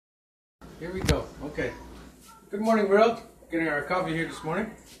Here we go. Okay. Good morning, world. Getting our coffee here this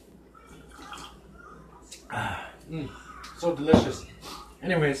morning. So delicious.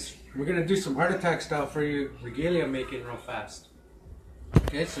 Anyways, we're gonna do some heart attack style for you regalia making real fast.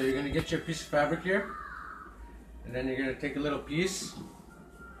 Okay, so you're gonna get your piece of fabric here, and then you're gonna take a little piece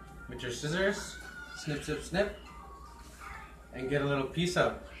with your scissors, snip, snip, snip, and get a little piece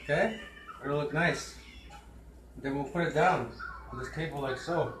out. Okay, it'll look nice. Then we'll put it down on this table like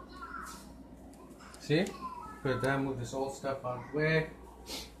so. See? Put it down, move this old stuff out of the way.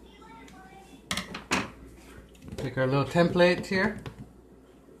 Take our little template here.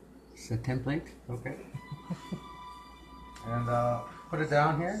 It's a template, okay. And put it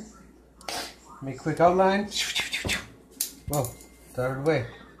down here. Make a quick outline. Whoa, it's out of the way.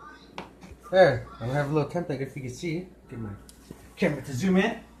 There, I have a little template if you can see. Get my camera to zoom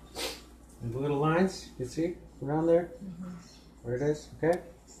in. And the little lines, you see around there? Where it is, okay?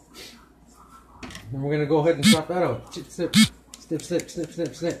 And we're going to go ahead and swap that out. Snip, snip, snip, snip, snip,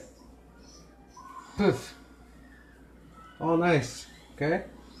 snip, snip. Poof. All nice, okay?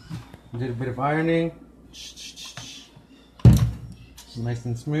 Did a bit of ironing. Nice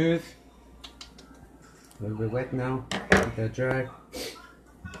and smooth. A little bit wet now. Let that dry.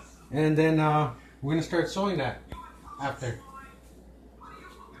 And then we're going to start sewing that after.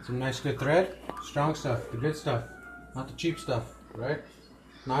 Some nice good thread. Strong stuff, the good stuff. Not the cheap stuff, right?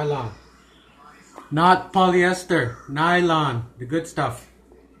 Nylon. Not polyester, nylon, the good stuff.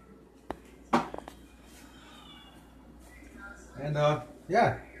 And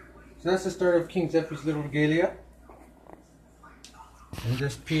yeah, so that's the start of King Zephy's little regalia. And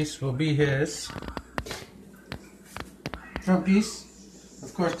this piece will be his front piece.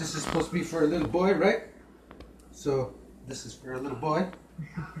 Of course, this is supposed to be for a little boy, right? So this is for a little boy.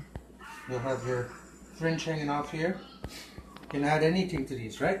 You'll have your fringe hanging off here. You can add anything to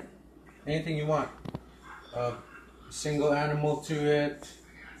these, right? Anything you want. Single animal to it,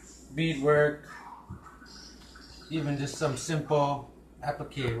 beadwork, even just some simple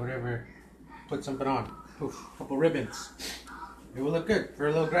applique, whatever. Put something on. Poof, couple ribbons. It will look good for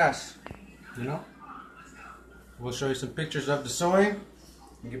a little grass, you know? We'll show you some pictures of the sewing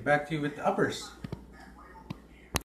and get back to you with the uppers.